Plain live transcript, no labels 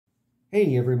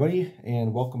Hey everybody,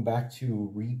 and welcome back to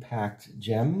Repacked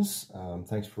Gems.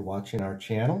 Thanks for watching our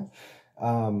channel.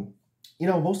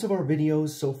 Most of our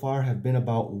videos so far have been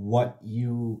about what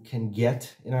you can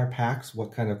get in our packs,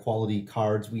 what kind of quality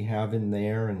cards we have in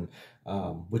there, and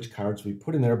which cards we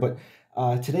put in there. But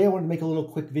today I wanted to make a little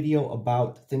quick video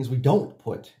about things we don't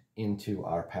put into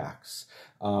our packs.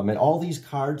 And all these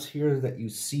cards here that you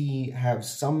see have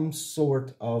some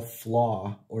sort of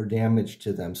flaw or damage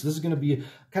to them. So this is going to be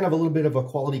kind of a little bit of a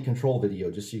quality control video,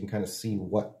 just so you can kind of see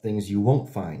what things you won't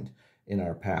find in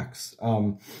our packs.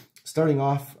 Starting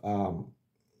off,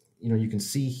 you can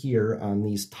see here on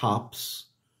these tops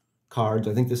cards,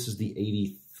 I think this is the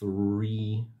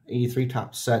 83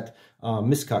 top set,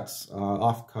 miscuts,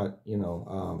 offcut,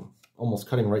 almost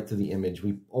cutting right through the image.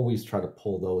 We always try to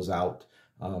pull those out,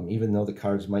 even though the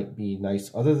cards might be nice.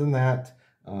 Other than that,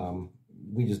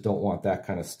 we just don't want that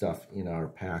kind of stuff in our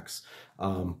packs.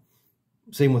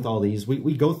 Same with all these.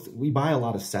 We buy a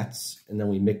lot of sets, and then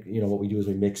we mix. What we do is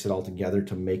we mix it all together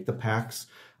to make the packs.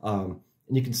 And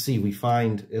you can see we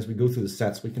find, as we go through the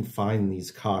sets, we can find these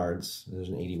cards. There's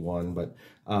an 81, but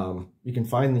you can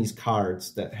find these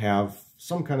cards that have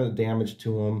some kind of damage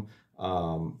to them.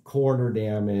 Corner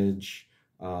damage,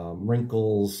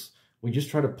 wrinkles. We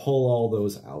just try to pull all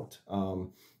those out.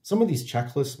 Some of these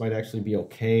checklists might actually be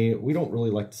okay. We don't really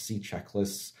like to see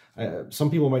checklists. Some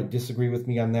people might disagree with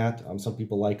me on that. Some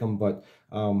people like them, but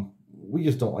we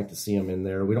just don't like to see them in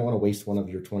there. We don't want to waste one of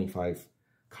your 25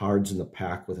 cards in the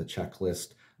pack with a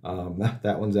checklist.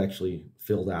 That one's actually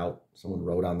filled out. Someone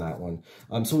wrote on that one.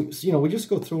 So we just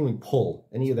go through and we pull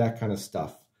any of that kind of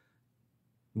stuff.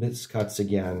 Miscuts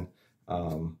again.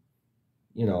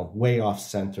 Way off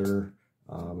center.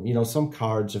 Some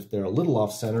cards, if they're a little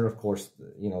off center, of course,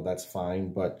 that's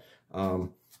fine. But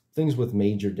things with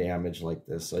major damage like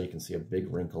this, so you can see a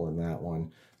big wrinkle in that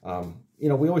one. We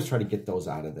always try to get those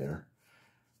out of there.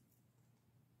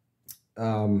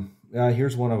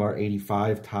 Here's one of our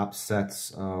 85 top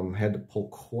sets. Had to pull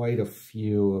quite a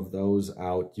few of those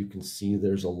out. You can see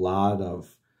there's a lot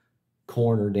of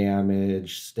corner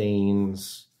damage,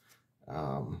 stains,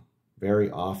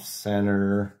 very off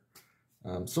center.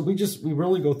 So we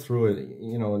really go through it,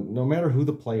 no matter who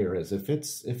the player is. If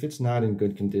it's not in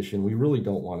good condition, we really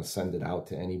don't want to send it out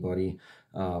to anybody.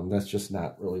 That's just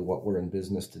not really what we're in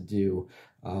business to do.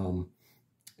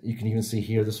 You can even see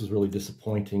here, this was really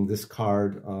disappointing. This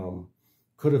card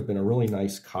could have been a really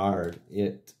nice card.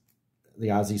 The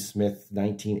Ozzie Smith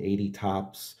 1980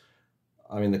 tops.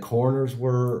 I mean, the corners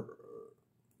were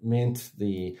mint.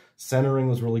 The centering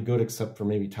was really good, except for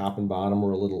maybe top and bottom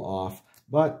were a little off.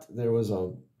 But there was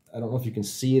I don't know if you can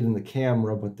see it in the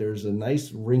camera, but there's a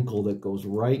nice wrinkle that goes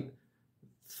right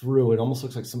through. It almost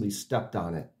looks like somebody stepped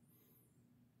on it.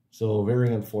 So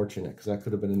very unfortunate, because that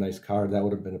could have been a nice card. That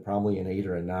would have been probably an 8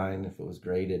 or a 9 if it was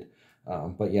graded.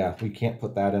 But yeah, we can't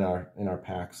put that in our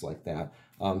packs like that.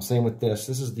 Same with this.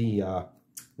 This is the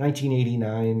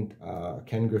 1989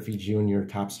 Ken Griffey Jr.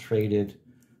 Topps Traded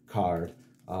card.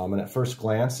 And at first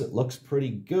glance, it looks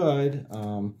pretty good.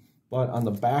 But on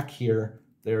the back here,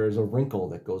 there's a wrinkle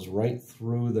that goes right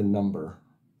through the number.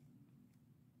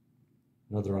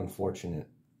 Another unfortunate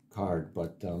card,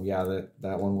 but yeah,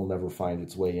 that one will never find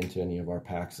its way into any of our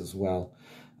packs as well.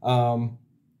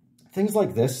 Things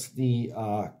like this, the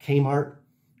Kmart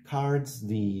cards,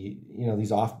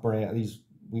 these off-brand, these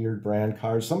weird brand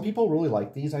cards. Some people really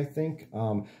like these, I think.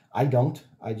 I don't.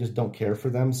 I just don't care for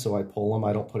them, so I pull them.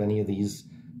 I don't put any of these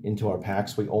into our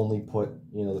packs. We only put,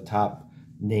 the top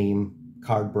name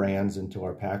card brands into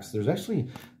our packs. There's actually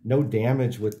no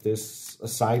damage with this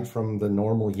aside from the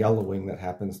normal yellowing that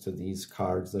happens to these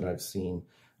cards that I've seen.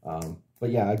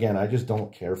 But yeah, again, I just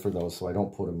don't care for those, so I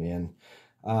don't put them in.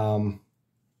 Tom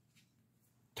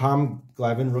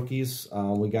Glavine rookies,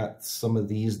 we got some of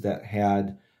these that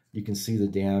had, you can see the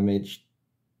damage,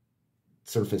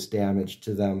 surface damage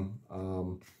to them.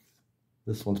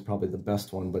 This one's probably the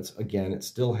best one, but again, it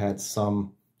still had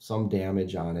some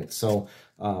damage on it. So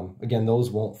again, those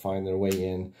won't find their way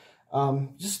in.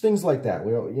 Just things like that.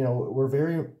 We're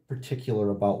very particular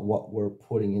about what we're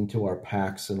putting into our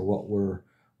packs and what we're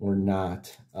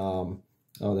not. Oh,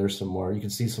 there's some more. You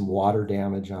can see some water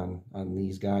damage on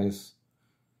these guys.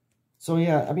 So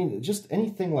yeah, I mean, just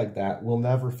anything like that will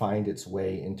never find its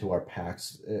way into our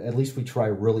packs. At least we try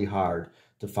really hard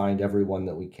to find every one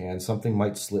that we can. Something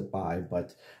might slip by,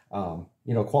 but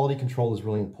quality control is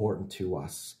really important to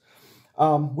us.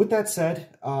 With that said,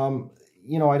 I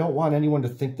don't want anyone to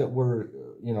think that we're,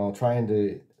 trying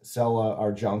to sell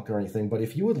our junk or anything. But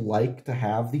if you would like to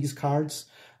have these cards,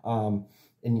 and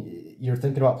you're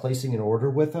thinking about placing an order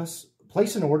with us,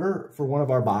 place an order for one of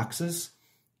our boxes.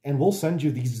 and we'll send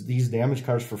you these damage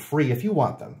cards for free if you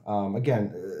want them.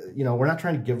 Again, you know, we're not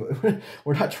trying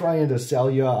to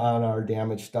sell you on our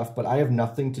damaged stuff, but I have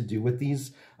nothing to do with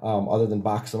these other than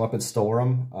box them up and store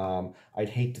them. I'd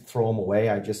hate to throw them away.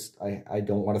 I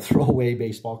don't want to throw away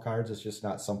baseball cards. It's just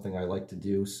not something I like to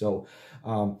do. So,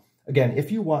 again,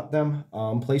 if you want them,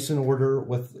 place an order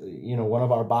with, you know, one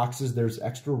of our boxes. There's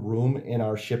extra room in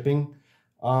our shipping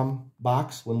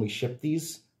box when we ship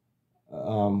these.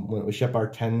 When we ship our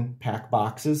 10-pack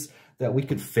boxes, that we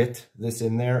could fit this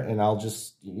in there, and I'll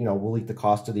just, you know, we'll eat the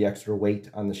cost of the extra weight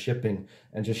on the shipping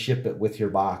and just ship it with your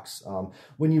box.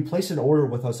 When you place an order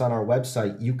with us on our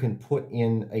website, you can put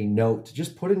in a note.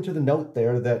 Just put into the note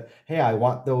there that, hey, I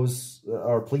want those,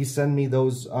 or please send me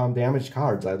those damaged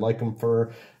cards. I'd like them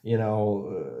for, you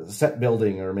know, set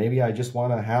building, or maybe I just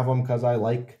want to have them because I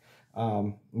like,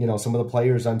 you know, some of the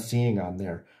players I'm seeing on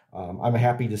there. I'm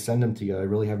happy to send them to you. I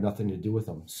really have nothing to do with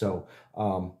them. So,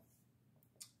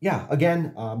 yeah,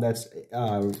 again, that's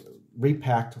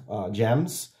Repacked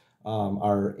Gems.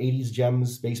 Our 80s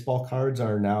Gems baseball cards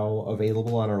are now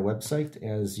available on our website,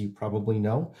 as you probably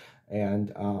know.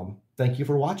 And thank you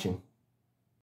for watching.